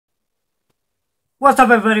What's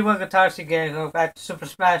up, everybody? Welcome to RC Gang back to Super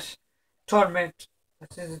Smash Tournament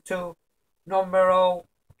Season 2 Numero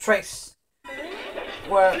Trace,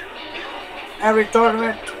 where every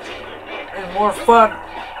tournament is more funner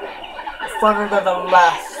than the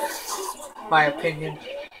last, my opinion,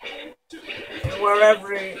 and where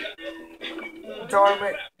every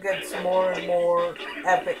tournament gets more and more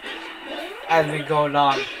epic as we go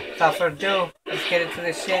along. Without further ado, let's get into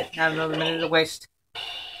this shit. Not another minute to waste.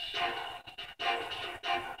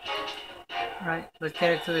 Alright, let's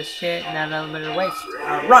get into this shit. Not another minute to waste.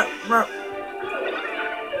 Run!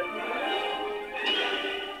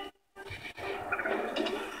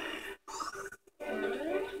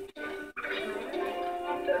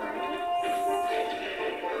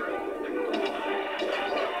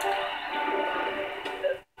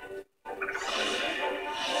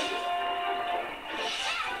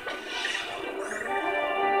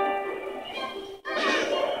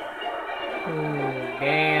 Ooh,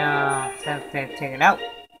 damn. Something taken out.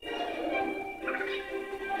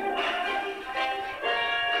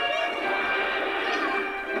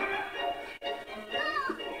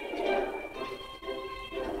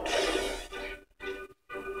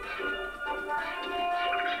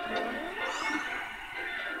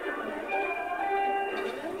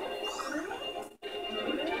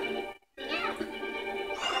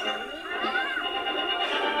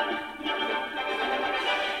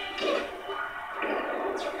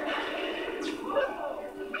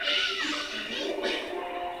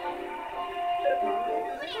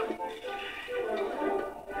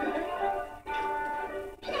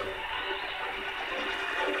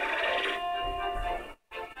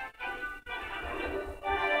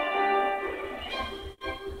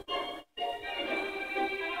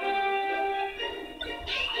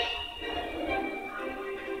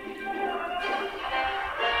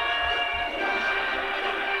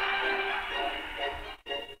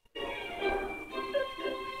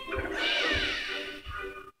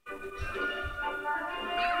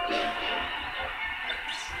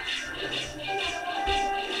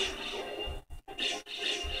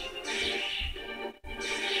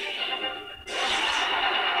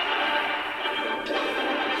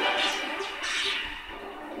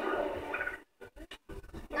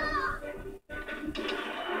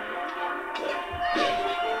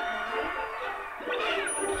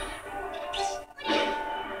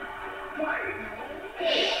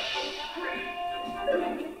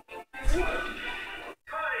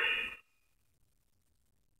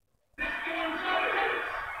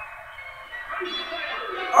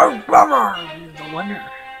 Oh, brother! He's the winner.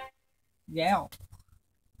 Yeah.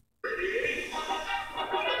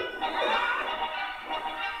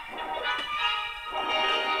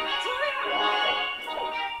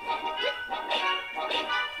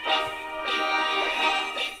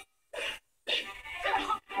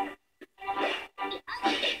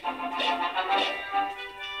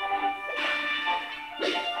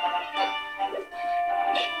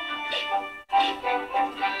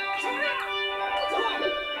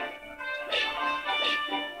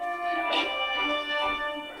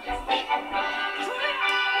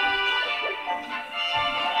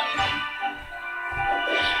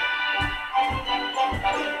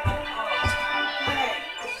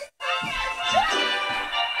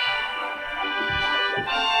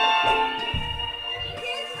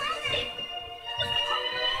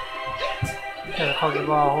 The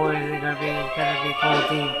Pokeball, who is it gonna be? It's gonna be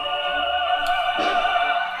Goldie.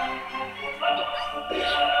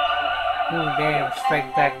 Ooh, damn,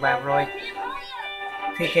 strike back by Roy.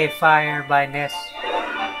 PK Fire by Ness.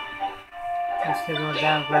 Just to go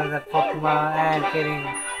down, grab that Pokemon, and getting.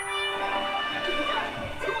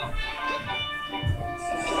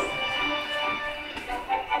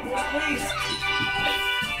 Please.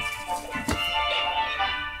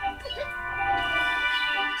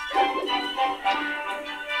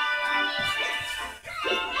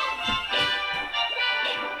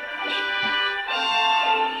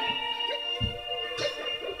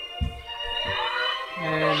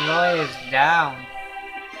 And Roy is down.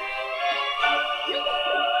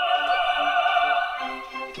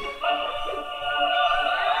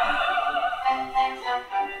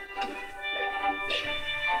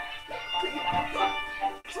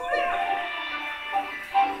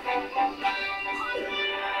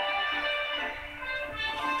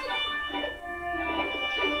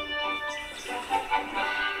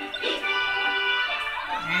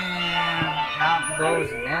 And out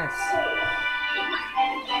goes Ness.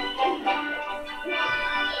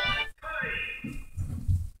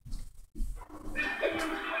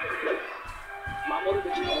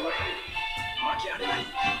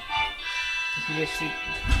 Yes,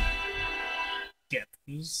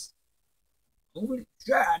 Japanese. Holy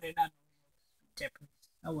shit, I did not know Japanese.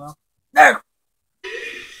 Oh well. No!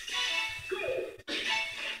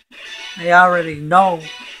 I already know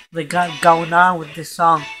they got going on with this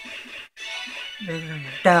song. Down,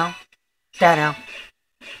 down, down,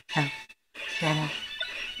 down, down,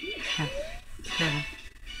 down,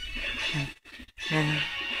 down.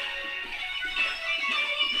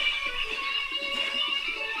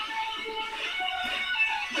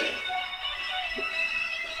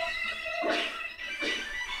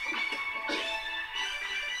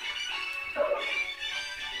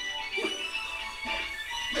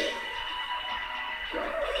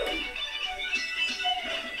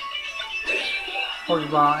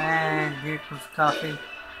 Volleyball, and here comes Coffee.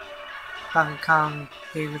 Donkey Kong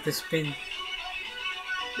gave it the spin.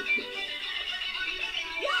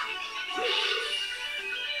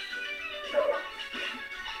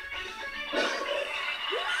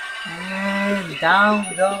 And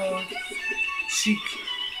down goes Sheik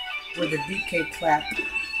with a DK clap.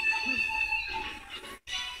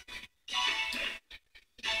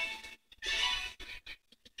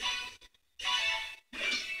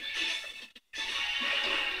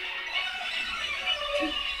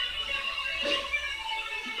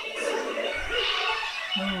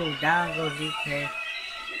 Ooh, down goes DK.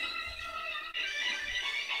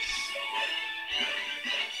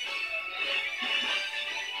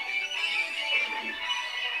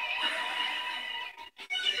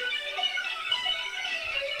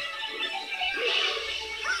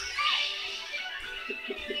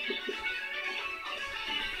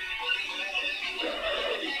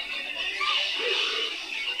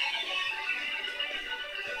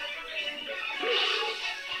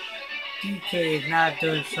 DK is not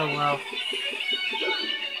doing so well.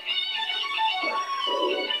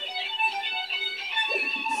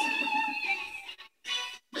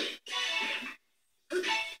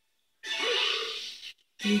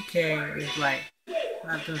 DK is like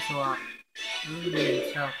not doing so well. Losing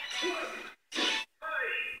himself.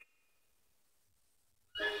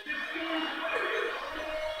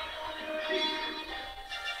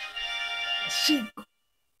 Sheik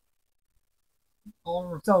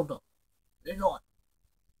on Zelda. They're on.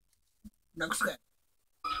 Next game.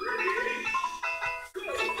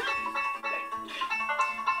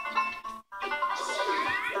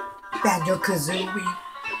 Banjo-Kazooie.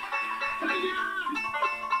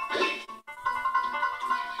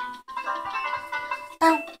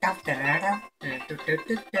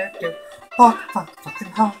 Fucking hoes, fucking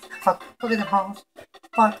hoes, fuck them hoes,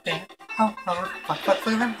 fucking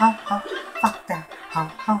them hoes, fuck them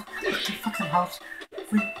hoes, fucking hoes.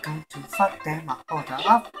 We going to fuck them up, order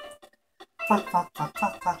up. Fuck them hoes.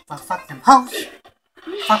 Fuck them hoes.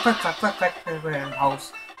 Fuck them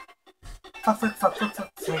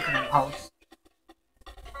hoes.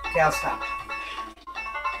 Okay, I'll stop.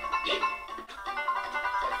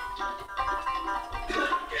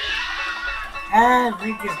 And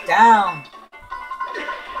Link is down.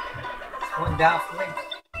 One down for Link.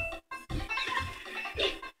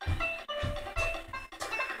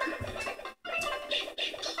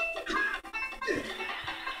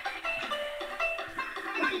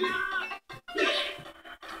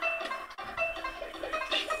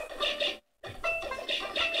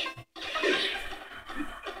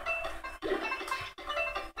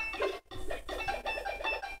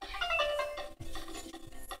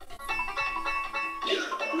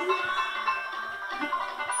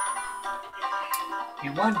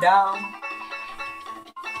 And one down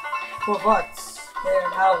for Butts. They are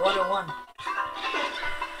now 1-1.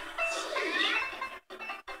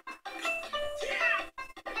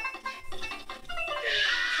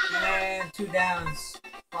 And 2 downs.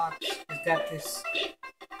 Fox has got this.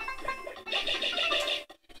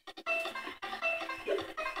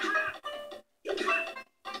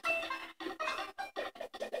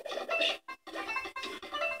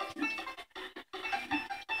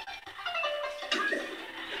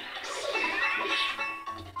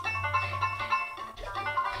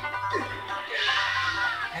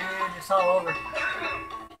 And it's all over.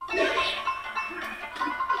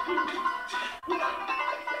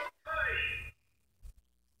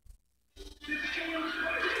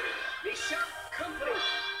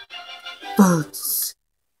 Boots.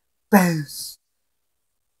 Bounce.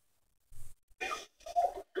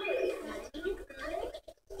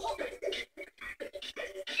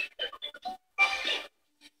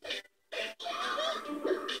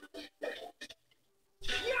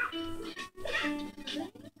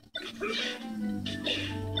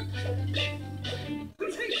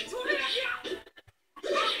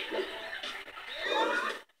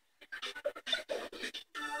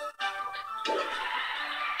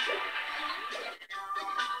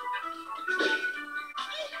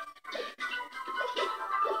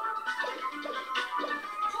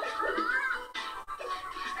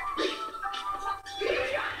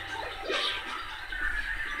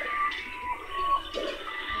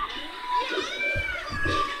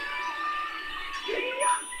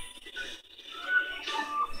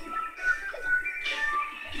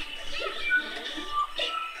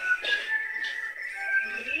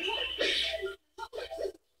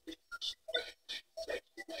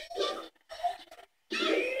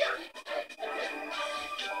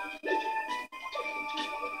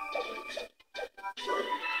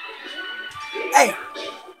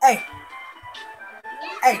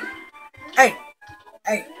 Hey, hey,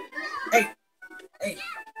 hey, hey, hey.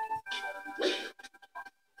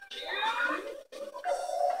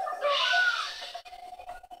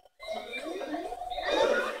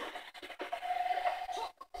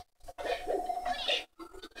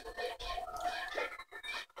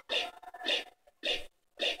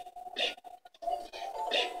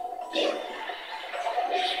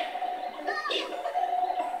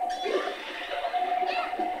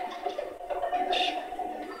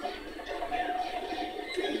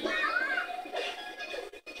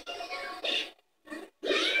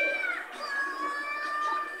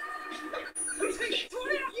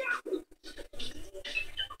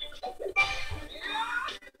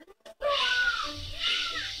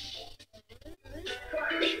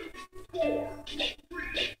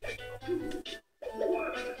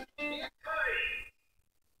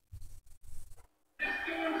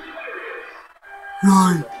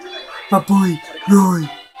 Roy, my boy, Roy.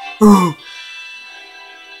 Oh,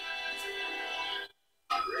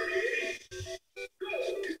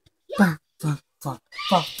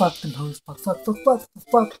 fuck them hoes, fuck them hoes, fuck them hoes,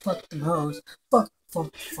 fuck them hoes, fuck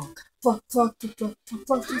them hoes, fuck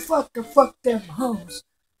them hoes,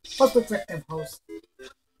 fuck them hoes.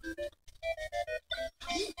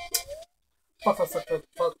 Fuck them hoes.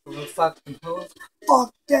 Fuck them hoes. Fuck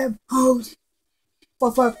them hoes.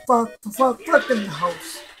 Fuck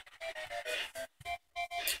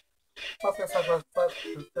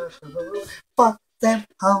them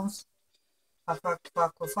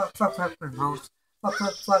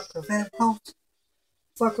hoes.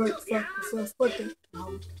 Fuck them hoes. Fuck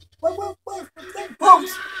them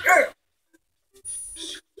hoes. Yeah.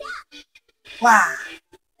 Wow.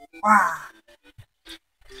 Wow.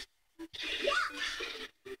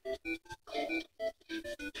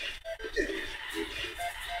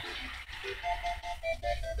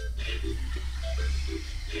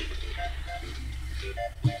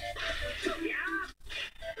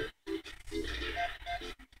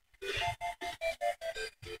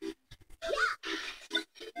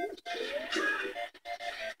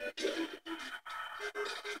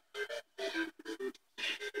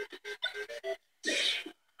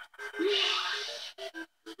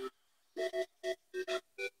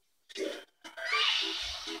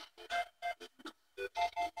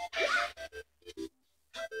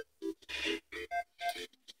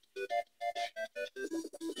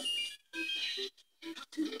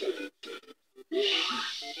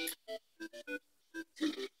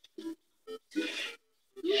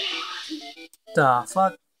 The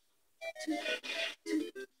fuck?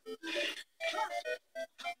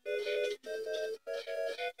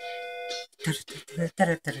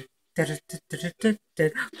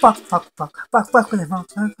 Fuck with the house,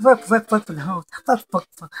 fuck with the house,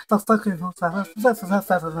 fuck with the house, fuck with the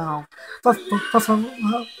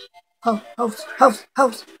house,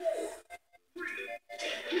 house.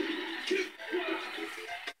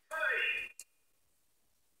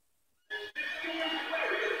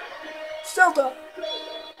 Zelda.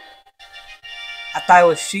 I thought it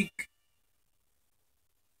was Sheik.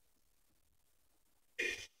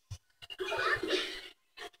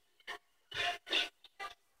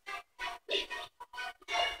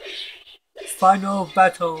 Final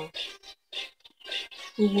battle.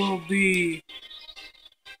 Who will be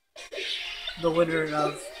the winner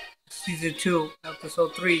of season 2,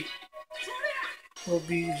 episode 3? Will it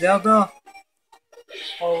be Zelda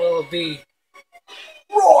or will it be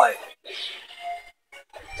Roy?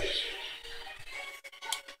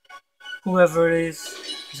 Whoever it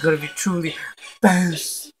is gonna be truly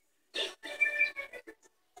best.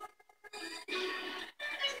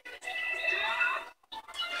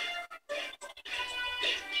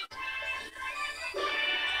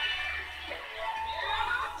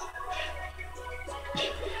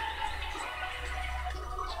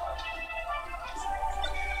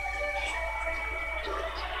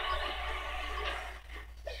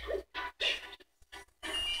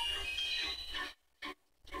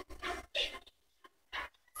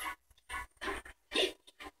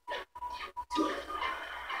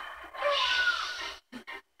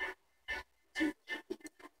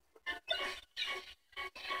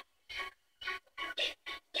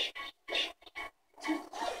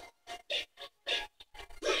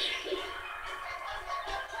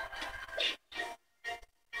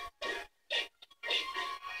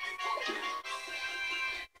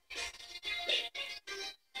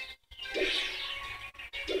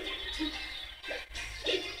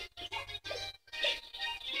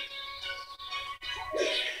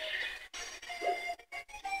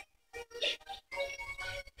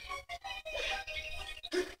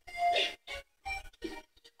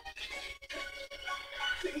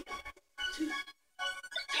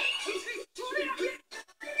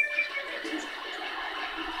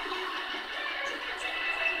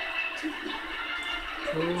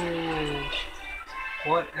 Ooh,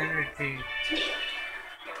 what energy.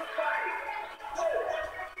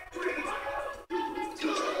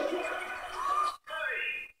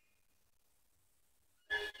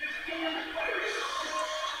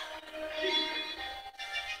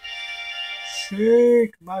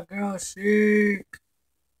 Sheik, my girl, Sheik.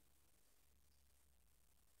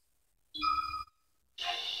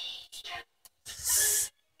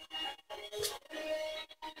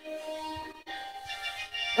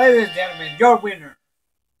 Ladies and gentlemen, your winner.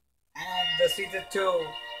 And the season 2,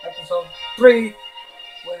 episode 3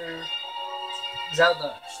 winner,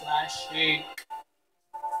 Zelda slash Sheik.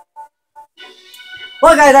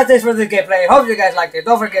 Well guys, that's it for the gameplay. Hope you guys liked it.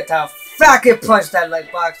 Don't forget to fucking punch that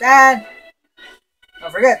like box. And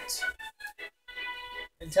don't forget,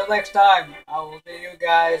 until next time, I will see you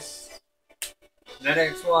guys in the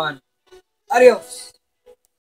next one. Adios.